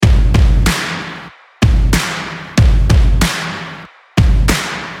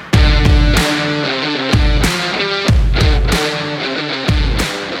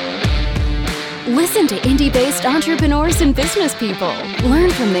entrepreneurs and business people. Learn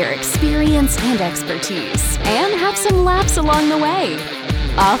from their experience and expertise, and have some laughs along the way.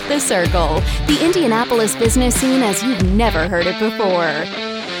 Off the Circle, the Indianapolis business scene as you've never heard it before.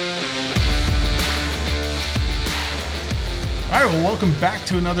 All right, well, welcome back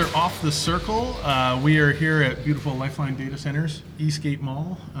to another Off the Circle. We are here at beautiful Lifeline Data Centers, Eastgate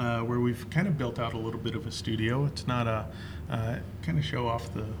Mall, where we've kind of built out a little bit of a studio. It's not a kind of show off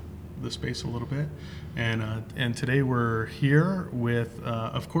the space a little bit. And today we're here with,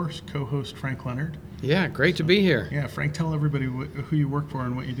 of course, co-host Frank Leonard. Yeah, great to be here. Yeah, Frank, tell everybody who you work for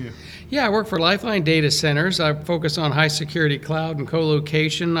and what you do. Yeah, I work for Lifeline Data Centers. I focus on high security cloud and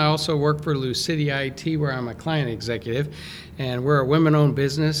co-location. I also work for Lucidi IT, where I'm a client executive. And we're a women-owned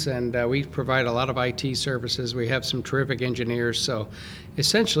business, and we provide a lot of IT services. We have some terrific engineers. So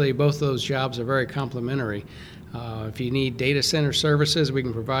essentially, both of those jobs are very complementary. If you need data center services, we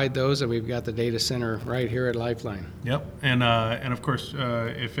can provide those, and we've got the data center right here at Lifeline. Yep, and of course,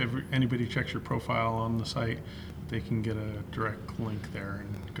 if anybody checks your profile on the site, they can get a direct link there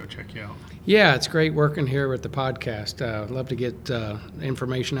and go check you out. Yeah, it's great working here with the podcast. I'd love to get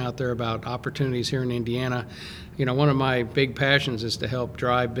information out there about opportunities here in Indiana. You know, one of my big passions is to help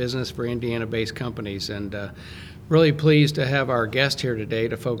drive business for Indiana-based companies, and really pleased to have our guest here today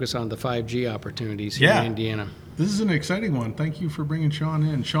to focus on the 5G opportunities here in Indiana. This is an exciting one. Thank you for bringing Sean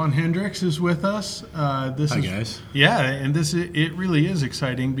in. Sean Hendricks is with us. Hi, guys. Yeah, and it really is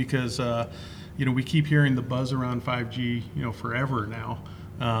exciting because we keep hearing the buzz around 5G forever now,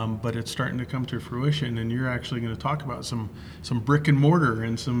 but it's starting to come to fruition. And you're actually going to talk about some brick and mortar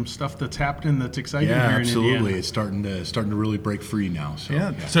and some stuff that's happening that's exciting here in Indiana. Yeah, absolutely. It's starting to really break free now. So,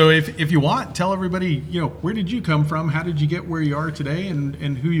 yeah. So if you want, tell everybody where did you come from, how did you get where you are today,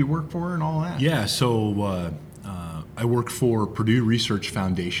 and who you work for and all that. Yeah. So I work for Purdue Research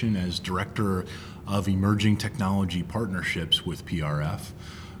Foundation as Director of Emerging Technology Partnerships with PRF.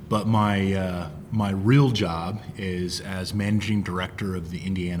 But my real job is as Managing Director of the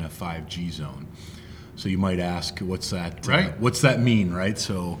Indiana 5G Zone. So you might ask, what's that? Right. What's that mean, right?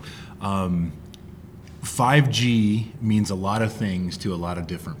 So 5G means a lot of things to a lot of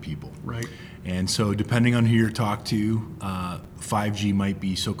different people. Right. And so depending on who you're talking to, 5G might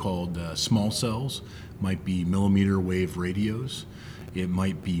be so-called small cells, might be millimeter wave radios. It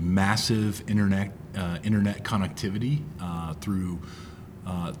might be massive internet connectivity through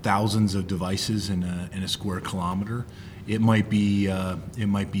thousands of devices in a square kilometer. It might be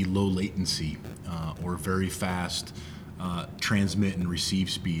low latency or very fast transmit and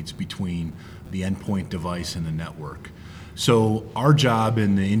receive speeds between the endpoint device and the network. So our job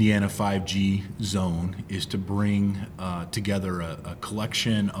in the Indiana 5G zone is to bring together a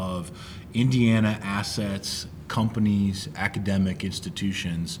collection of Indiana assets, companies, academic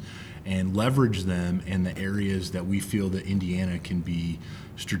institutions, and leverage them in the areas that we feel that Indiana can be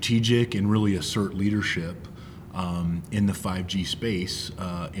strategic and really assert leadership in the 5G space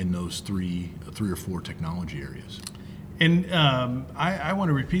in those three or four technology areas. And I want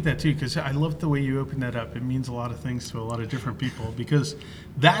to repeat that too, because I love the way you open that up. It means a lot of things to a lot of different people, because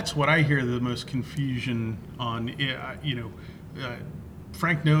that's what I hear the most confusion on.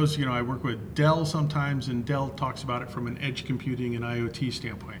 Frank knows, I work with Dell sometimes, and Dell talks about it from an edge computing and IoT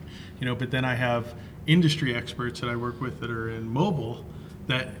standpoint. But then I have industry experts that I work with that are in mobile,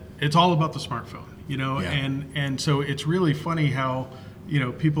 that it's all about the smartphone. And so it's really funny how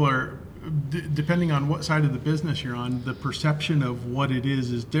people are. Depending on what side of the business you're on, the perception of what it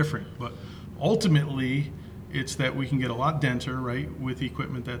is different. But ultimately, it's that we can get a lot denser, right, with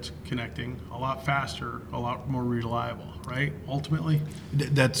equipment that's connecting, a lot faster, a lot more reliable, right, ultimately?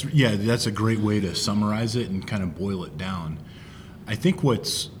 That's a great way to summarize it and kind of boil it down. I think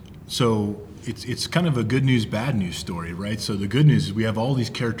it's kind of a good news, bad news story, right? So the good news is we have all these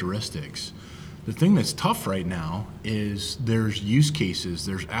characteristics. The thing that's tough right now is there's use cases,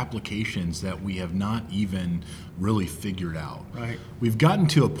 there's applications that we have not even really figured out. Right. We've gotten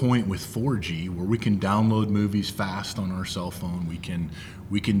to a point with 4G where we can download movies fast on our cell phone.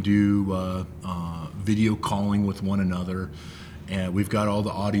 We can do video calling with one another, and we've got all the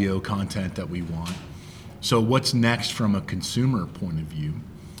audio content that we want. So what's next from a consumer point of view?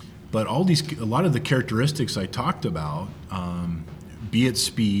 But a lot of the characteristics I talked about. Be it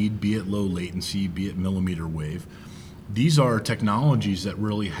speed, be it low latency, be it millimeter wave. These are technologies that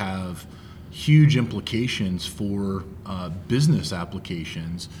really have huge implications for business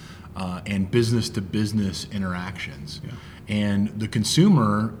applications and business-to-business interactions. Yeah. And the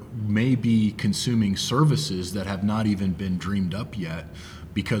consumer may be consuming services that have not even been dreamed up yet,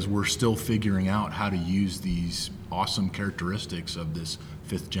 because we're still figuring out how to use these awesome characteristics of this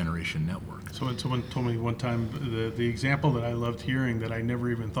 5th generation network. So when someone told me one time, the example that I loved hearing that I never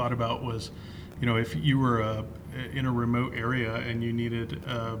even thought about was, if you were in a remote area and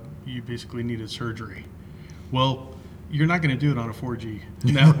you basically needed surgery. Well, you're not going to do it on a 4G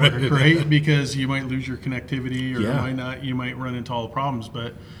network, right? Because you might lose your connectivity, or you might run into all the problems.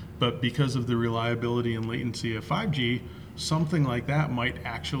 But because of the reliability and latency of 5G, something like that might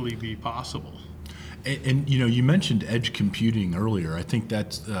actually be possible. And you mentioned edge computing earlier. I think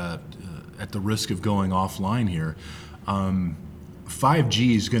that's at the risk of going offline here.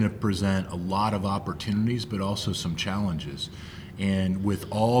 5G is going to present a lot of opportunities, but also some challenges. And with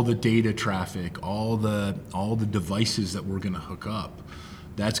all the data traffic, all the devices that we're going to hook up,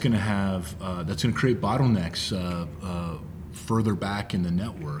 that's going to create bottlenecks further back in the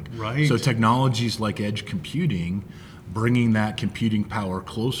network. Right. So technologies like edge computing, bringing that computing power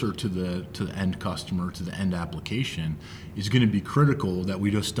closer to the end customer, to the end application, is going to be critical, that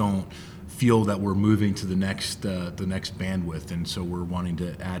we just don't feel that we're moving to the next bandwidth, and so we're wanting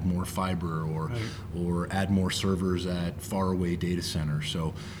to add more fiber or add more servers at faraway data centers.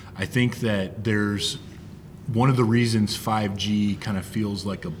 So I think that there's one of the reasons 5G kind of feels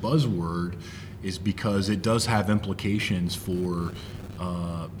like a buzzword is because it does have implications for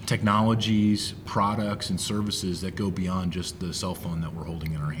technologies, products, and services that go beyond just the cell phone that we're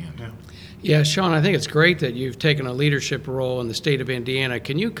holding in our hand. Yeah, Sean, I think it's great that you've taken a leadership role in the state of Indiana.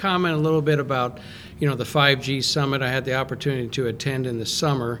 Can you comment a little bit about, the 5G summit I had the opportunity to attend in the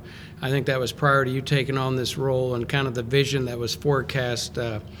summer? I think that was prior to you taking on this role, and kind of the vision that was forecast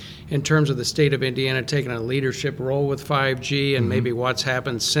in terms of the state of Indiana taking a leadership role with 5G, and maybe what's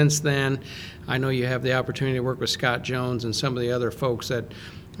happened since then. I know you have the opportunity to work with Scott Jones and some of the other folks that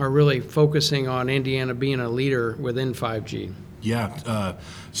are really focusing on Indiana being a leader within 5G. Yeah,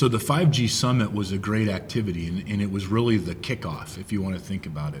 so the 5G Summit was a great activity, and it was really the kickoff, if you want to think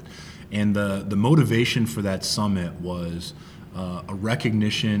about it. And the motivation for that summit was a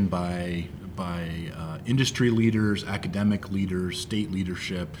recognition by industry leaders, academic leaders, state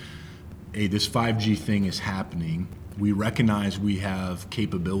leadership. Hey, this 5G thing is happening. We recognize we have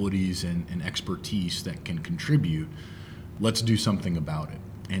capabilities and expertise that can contribute. Let's do something about it.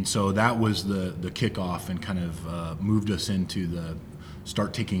 And so that was the kickoff, and kind of moved us into the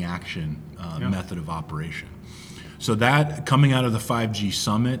start taking action method of operation. So that, coming out of the 5G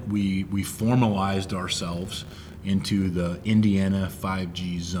Summit, we formalized ourselves into the Indiana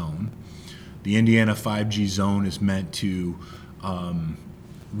 5G Zone. The Indiana 5G Zone is meant to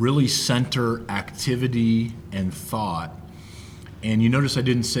really center activity and thought. And you notice I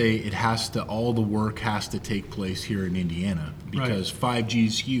didn't say all the work has to take place here in Indiana, because 5G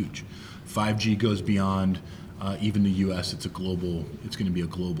is huge. 5G goes beyond even the U.S. It's going to be a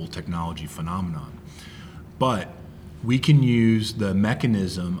global technology phenomenon. But we can use the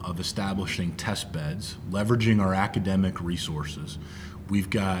mechanism of establishing test beds, leveraging our academic resources.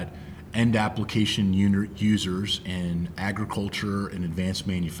 We've got end application users in agriculture and advanced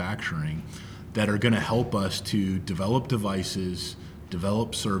manufacturing that are going to help us to develop devices,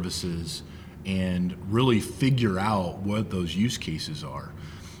 develop services, and really figure out what those use cases are.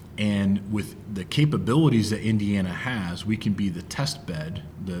 And with the capabilities that Indiana has, we can be the test bed,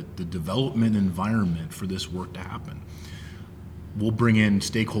 the development environment for this work to happen. We'll bring in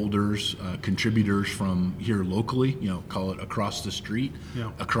stakeholders, contributors from here locally, call it across the street,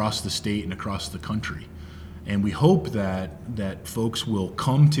 across the state, and across the country. And we hope that folks will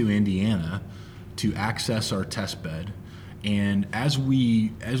come to Indiana to access our test bed. And as we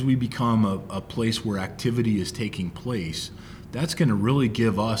become a place where activity is taking place, that's going to really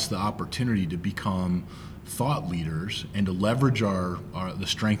give us the opportunity to become thought leaders and to leverage the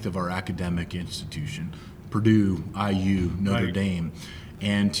strength of our academic institution, Purdue, IU, Notre Dame,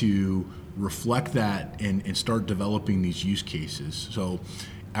 and to reflect that and start developing these use cases. So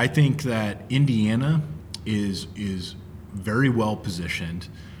I think that Indiana is very well positioned.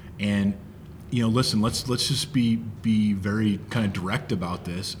 And listen, let's just be very kind of direct about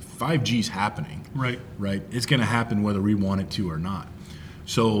this. 5G is happening. Right. It's going to happen whether we want it to or not.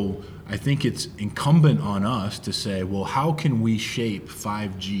 So I think it's incumbent on us to say, well, how can we shape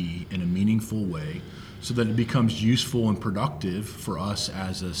 5G in a meaningful way so that it becomes useful and productive for us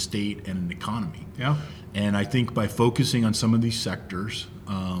as a state and an economy? Yeah. And I think by focusing on some of these sectors,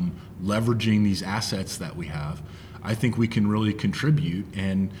 leveraging these assets that we have, I think we can really contribute,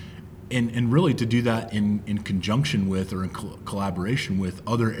 and really to do that in conjunction with or in collaboration with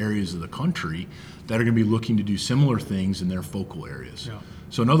other areas of the country that are going to be looking to do similar things in their focal areas.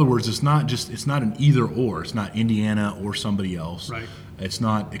 So in other words, it's not an either or. It's not Indiana or somebody else. Right. It's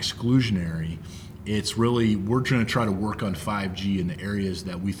not exclusionary. It's really, we're going to try to work on 5G in the areas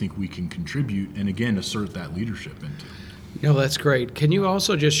that we think we can contribute, and again, assert that leadership into. No, that's great. Can you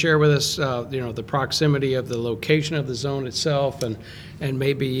also just share with us, the proximity of the location of the zone itself, and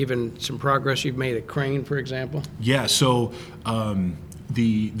maybe even some progress you've made at Crane, for example? Yeah. So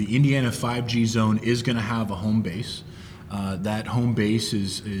the Indiana 5G zone is going to have a home base. That home base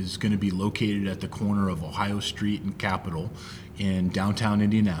is going to be located at the corner of Ohio Street and Capitol in downtown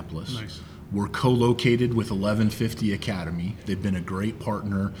Indianapolis. Nice. We're co-located with 1150 Academy. They've been a great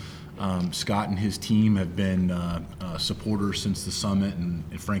partner. Scott and his team have been supporters since the summit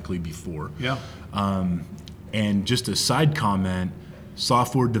and frankly before. Yeah. And just a side comment,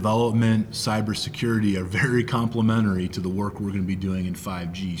 software development, cybersecurity are very complementary to the work we're going to be doing in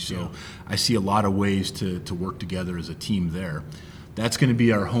 5G. So I see a lot of ways to work together as a team there. That's going to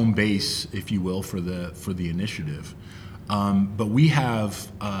be our home base, if you will, for the initiative. But we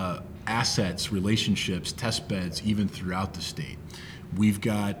have assets, relationships, test beds even throughout the state. We've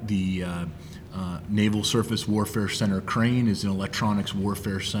got the Naval Surface Warfare Center. Crane is an electronics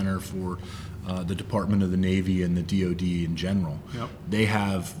warfare center for the Department of the Navy and the DoD in general. Yep. They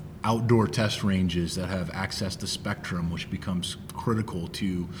have outdoor test ranges that have access to spectrum, which becomes critical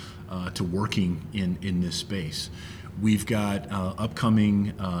to working in this space. We've got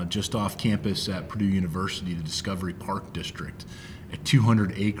upcoming just off campus at Purdue University, the Discovery Park District, a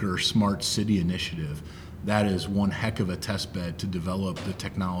 200-acre smart city initiative. That is one heck of a test bed to develop the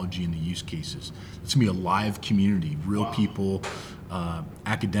technology and the use cases. It's going to be a live community, real people,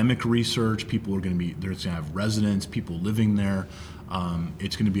 academic research. People are going to be, there's going to have residents, people living there.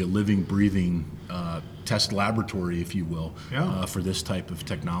 It's going to be a living, breathing test laboratory, if you will, for this type of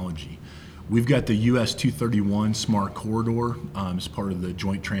technology. We've got the US 231 Smart Corridor as part of the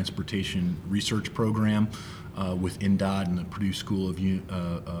Joint Transportation Research Program with INDOT and the Purdue School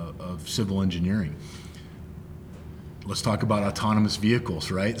of Civil Engineering. Let's talk about autonomous vehicles,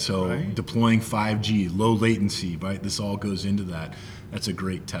 right? So deploying 5G, low latency, right? This all goes into that. That's a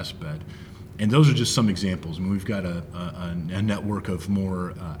great test bed. And those are just some examples. I mean, we've got a network of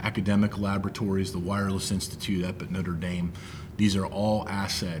more academic laboratories, the Wireless Institute up at Notre Dame. These are all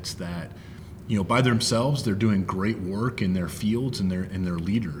assets that, by themselves, they're doing great work in their fields and they're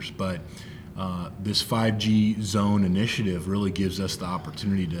leaders. But this 5G zone initiative really gives us the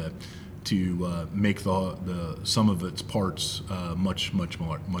opportunity to make the sum of its parts much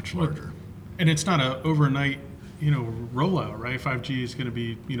larger. And it's not an overnight, rollout, right? 5G is going to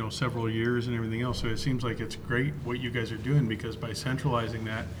be, several years and everything else. So it seems like it's great what you guys are doing, because by centralizing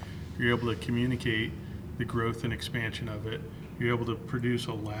that, you're able to communicate the growth and expansion of it. You're able to produce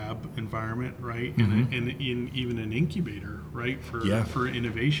a lab environment, right? Mm-hmm. And even an incubator, right? For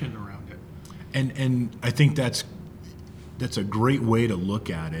innovation around it. And I think that's a great way to look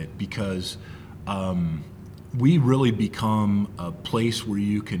at it, because we really become a place where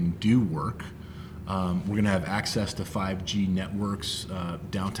you can do work. We're going to have access to 5G networks.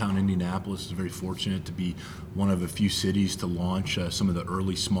 Downtown Indianapolis is very fortunate to be one of a few cities to launch some of the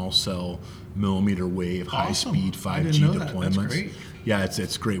early small cell millimeter wave high-speed 5G deployments. That's great. Yeah,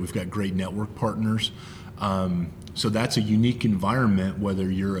 it's great. We've got great network partners. So that's a unique environment, whether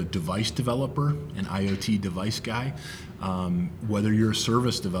you're a device developer, an IoT device guy, whether you're a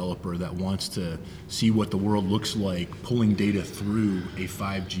service developer that wants to see what the world looks like pulling data through a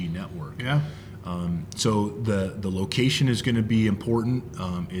 5G network. Yeah. So the location is going to be important.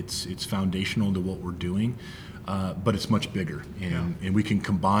 It's foundational to what we're doing, but it's much bigger, and we can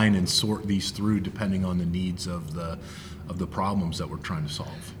combine and sort these through depending on the needs of the problems that we're trying to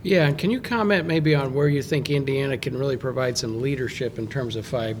solve. Yeah, and can you comment maybe on where you think Indiana can really provide some leadership in terms of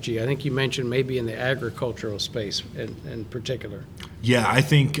 5G? I think you mentioned maybe in the agricultural space in particular. Yeah, I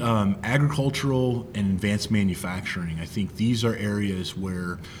think agricultural and advanced manufacturing, I think these are areas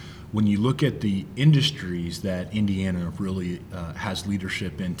where, when you look at the industries that Indiana really has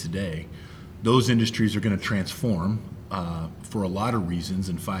leadership in today, those industries are going to transform for a lot of reasons,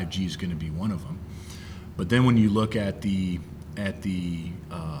 and 5G is going to be one of them. But then when you look at the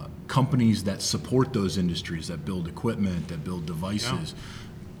companies that support those industries, that build equipment, that build devices,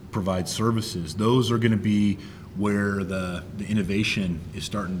 provide services, those are going to be where the innovation is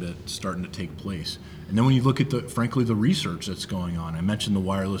starting to take place. And then when you look at frankly the research that's going on, I mentioned the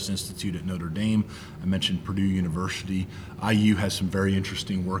Wireless Institute at Notre Dame, I mentioned Purdue University. IU has some very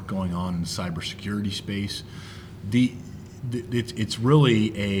interesting work going on in the cybersecurity space. It's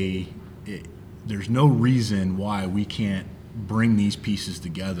really there's no reason why we can't bring these pieces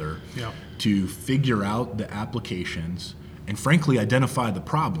together to figure out the applications and frankly identify the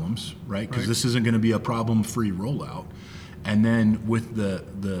problems, right? Because this isn't going to be a problem-free rollout. And then with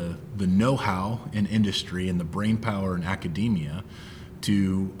the know-how in industry and the brain power in academia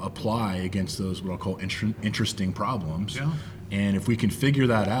to apply against those what I'll call interesting problems. Yeah. And if we can figure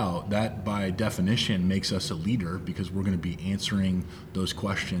that out, that by definition makes us a leader, because we're going to be answering those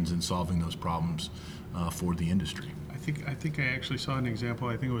questions and solving those problems for the industry. I think I actually saw an example.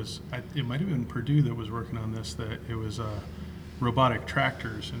 I think it might have been Purdue that was working on this. That it was robotic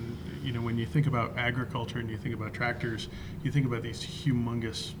tractors, and you know, when you think about agriculture and you think about tractors, you think about these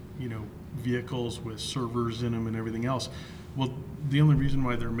humongous, you know, vehicles with servers in them and everything else. Well, the only reason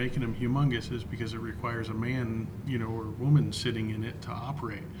why they're making them humongous is because it requires a man, you know, or woman sitting in it to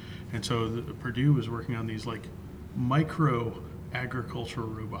operate. And so Purdue was working on these like micro agricultural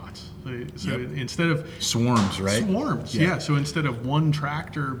robots. So instead of swarms, right? Swarms, yeah. So instead of one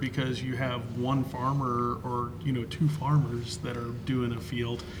tractor, because you have one farmer or, you know, two farmers that are doing a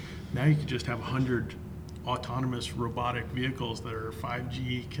field, now you could just have 100 autonomous robotic vehicles that are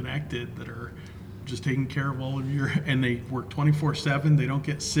 5G connected, that are just taking care of all of your, and they work 24/7. They don't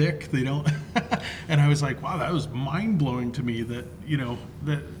get sick. They don't. And I was like, wow, that was mind blowing to me that, you know,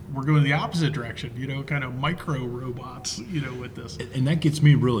 that we're going the opposite direction, you know, kind of micro robots, you know, with this. And that gets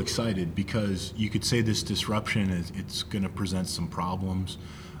me real excited, because you could say this disruption it's going to present some problems,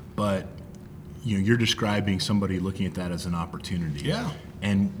 but you know, you're describing somebody looking at that as an opportunity. Yeah.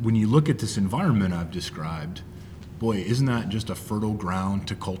 And when you look at this environment I've described, boy, isn't that just a fertile ground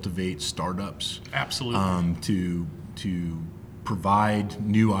to cultivate startups? Absolutely. To provide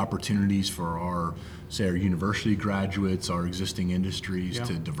new opportunities for our university graduates, our existing industries,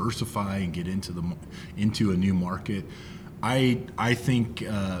 to diversify and get into a new market. I think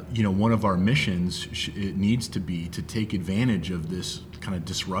you know, one of our missions it needs to be to take advantage of this kind of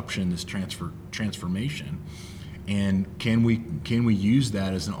disruption, this transformation. And can we use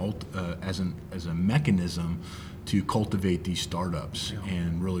that as a mechanism to cultivate these startups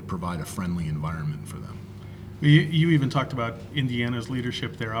and really provide a friendly environment for them? You even talked about Indiana's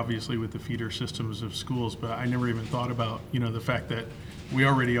leadership there, obviously with the feeder systems of schools, but I never even thought about, you know, the fact that we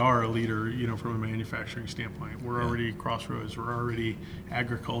already are a leader, you know, from a manufacturing standpoint. We're already Crossroads, we're already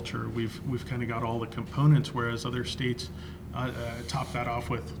agriculture. We've kind of got all the components, whereas other states top that off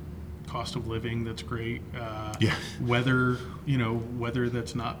with cost of living that's great. Weather, you know, weather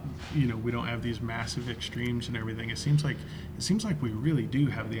that's not, you know, we don't have these massive extremes and everything. It seems like we really do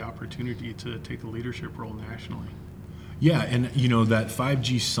have the opportunity to take a leadership role nationally. Yeah, and you know, that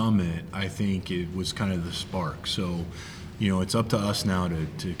 5G summit, I think it was kind of the spark. So, you know, it's up to us now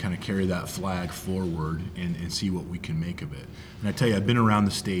to kind of carry that flag forward and see what we can make of it. And I tell you, I've been around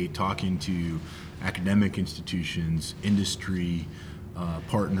the state talking to academic institutions, industry,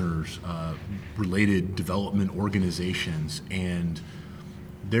 partners, related development organizations, and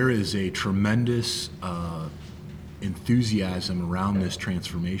there is a tremendous enthusiasm around this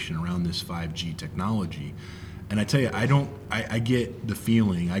transformation, around this 5G technology. And I tell you, I get the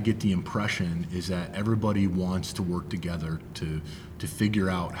feeling, I get the impression is that everybody wants to work together to figure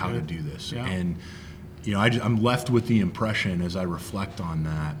out how to do this. Yeah. And you know, I'm left with the impression as I reflect on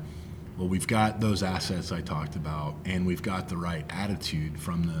that, well, we've got those assets I talked about, and we've got the right attitude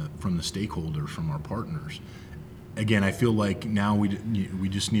from the stakeholders, from our partners. Again, I feel like now we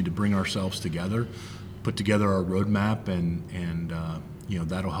just need to bring ourselves together, put together our roadmap, and you know,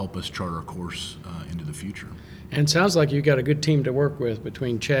 that'll help us chart our course into the future. And it sounds like you've got a good team to work with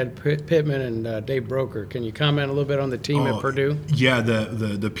between Chad Pittman and Dave Broker. Can you comment a little bit on the team at Purdue? Yeah,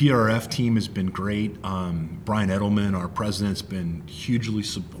 the PRF team has been great. Brian Edelman, our president's been hugely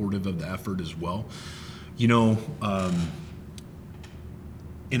supportive of the effort as well. You know,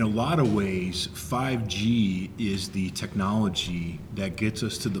 in a lot of ways, 5G is the technology that gets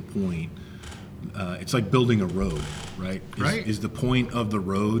us to the point. It's like building a road, right? Is the point of the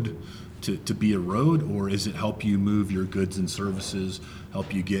road to be a road, or is it help you move your goods and services,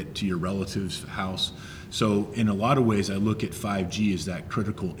 help you get to your relative's house? So in a lot of ways, I look at 5G as that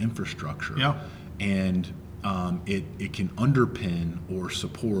critical infrastructure. Yeah. And it can underpin or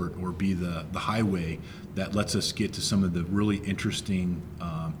support or be the highway that lets us get to some of the really interesting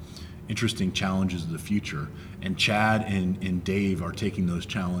challenges of the future. And Chad and Dave are taking those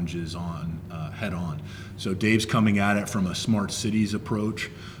challenges on head on. So Dave's coming at it from a smart cities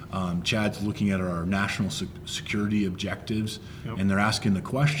approach. Chad's looking at our national security objectives, and they're asking the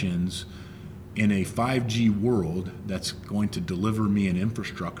questions, in a 5G world that's going to deliver me an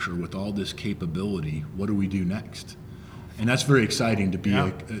infrastructure with all this capability, what do we do next? And that's very exciting to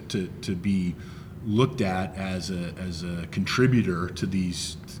be looked at as a contributor to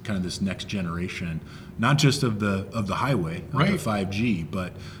these kind of this next generation, not just of the highway, of the 5G,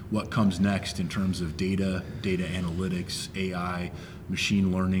 but what comes next in terms of data analytics, AI,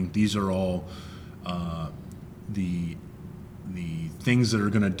 machine learning. These are all the things that are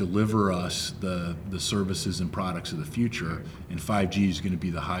going to deliver us the services and products of the future, and 5G is going to be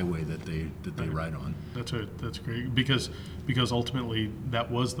the highway that they ride on. That's great, because ultimately that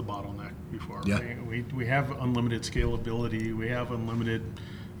was the bottleneck before. Yeah. We have unlimited scalability, we have unlimited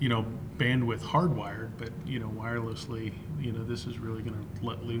bandwidth hardwired, but wirelessly, this is really going to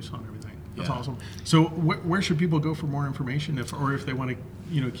let loose on everything. That's awesome. So where should people go for more information, if they want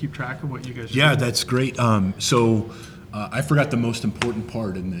to keep track of what you guys are doing? That's great. I forgot the most important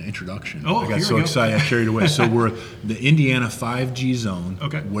part in the introduction. Oh, I got so excited I carried away. So we're the Indiana 5G zone,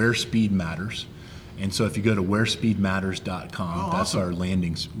 where speed matters. And so if you go to wherespeedmatters.com, that's our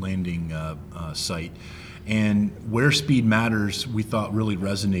landing site. And where speed matters, we thought really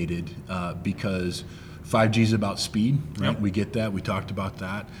resonated because 5G is about speed, right? Yep. We get that. We talked about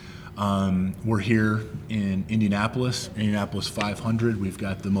that. We're here in Indianapolis 500. We've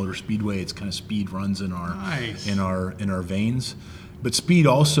got the Motor Speedway. It's kind of speed runs in our veins. But speed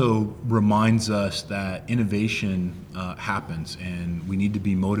also reminds us that innovation happens, and we need to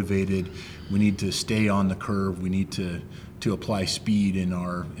be motivated. We need to stay on the curve. We need to apply speed in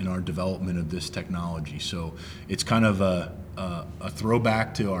our development of this technology. So it's kind of a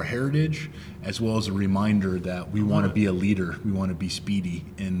throwback to our heritage, as well as a reminder that we want to be a leader. We want to be speedy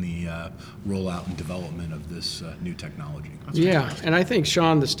in the rollout and development of this new technology. And I think,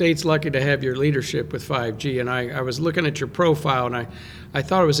 Sean, the state's lucky to have your leadership with 5G. And I was looking at your profile, and I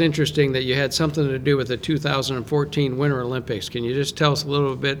thought it was interesting that you had something to do with the 2014 Winter Olympics. Can you just tell us a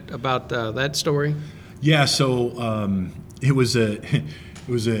little bit about that story? Yeah, so it was an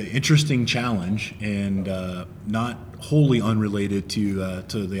interesting challenge, and not wholly unrelated to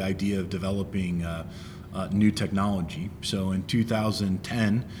the idea of developing new technology. So in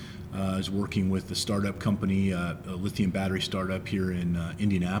 2010, I was working with a startup company, a lithium battery startup here in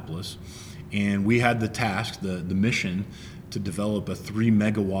Indianapolis, and we had the task, the mission, to develop a 3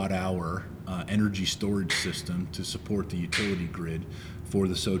 megawatt hour energy storage system to support the utility grid for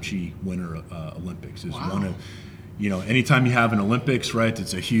the Sochi Winter Olympics. It's one of, anytime you have an Olympics, right,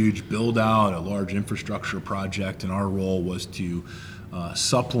 it's a huge build out, a large infrastructure project, and our role was to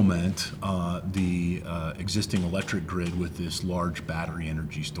supplement the existing electric grid with this large battery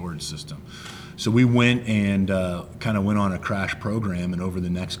energy storage system. So we went and kind of went on a crash program, and over the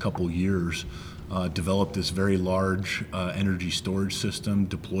next couple years developed this very large energy storage system,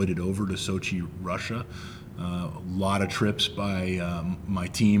 deployed it over to Sochi, Russia. A lot of trips by my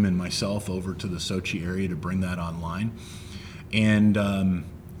team and myself over to the Sochi area to bring that online. And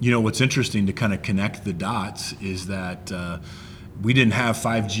what's interesting to kind of connect the dots is that we didn't have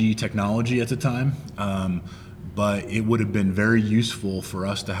 5G technology at the time, but it would have been very useful for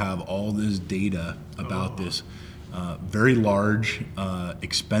us to have all this data about this very large,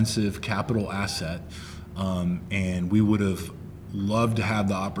 expensive capital asset, and we would have loved to have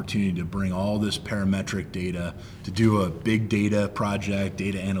the opportunity to bring all this parametric data, to do a big data project,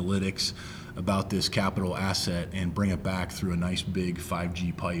 data analytics about this capital asset, and bring it back through a nice big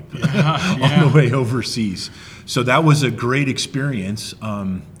 5G pipe all the way overseas. So that was a great experience.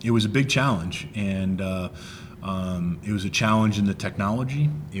 It was a big challenge, and it was a challenge in the technology.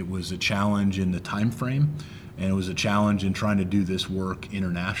 It was a challenge in the time frame. And it was a challenge in trying to do this work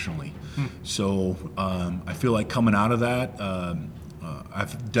internationally. So I feel like coming out of that,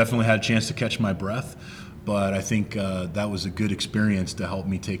 I've definitely had a chance to catch my breath, but I think that was a good experience to help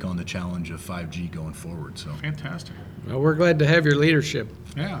me take on the challenge of 5G going forward. So fantastic. Well, we're glad to have your leadership.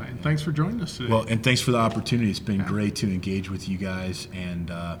 Yeah, and thanks for joining us today. Well, and thanks for the opportunity. It's been great to engage with you guys,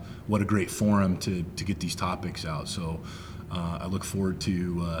 and what a great forum to get these topics out. So I look forward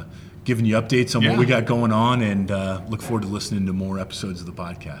to giving you updates on what we got going on, and look forward to listening to more episodes of the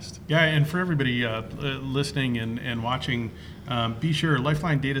podcast. Yeah, and for everybody listening and watching, be sure,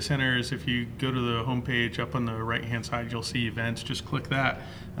 Lifeline Data Centers, if you go to the homepage up on the right-hand side, you'll see events. Just click that.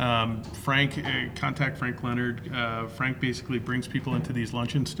 Contact Frank Leonard. Frank basically brings people into these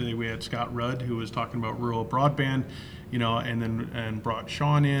luncheons. Today we had Scott Rudd, who was talking about rural broadband, and brought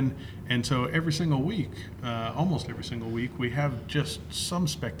Sean in. And so every single week, almost every single week, we have just some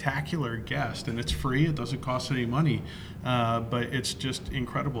spectacular guest, and it's free. It doesn't cost any money, but it's just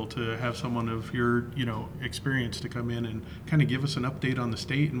incredible to have someone of your, experience to come in and kind of give us an update on the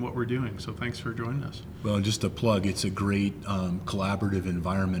state and what we're doing. So thanks for joining us. Well, just a plug. It's a great collaborative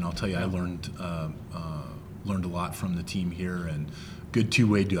environment. I'll tell you, I learned a lot from the team here, and good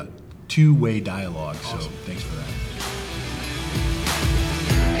two-way two-way dialogue. So thanks for that.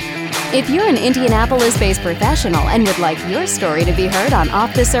 If you're an Indianapolis-based professional and would like your story to be heard on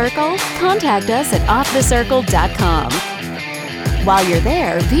Off the Circle, contact us at offthecircle.com. While you're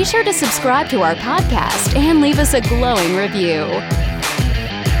there, be sure to subscribe to our podcast and leave us a glowing review.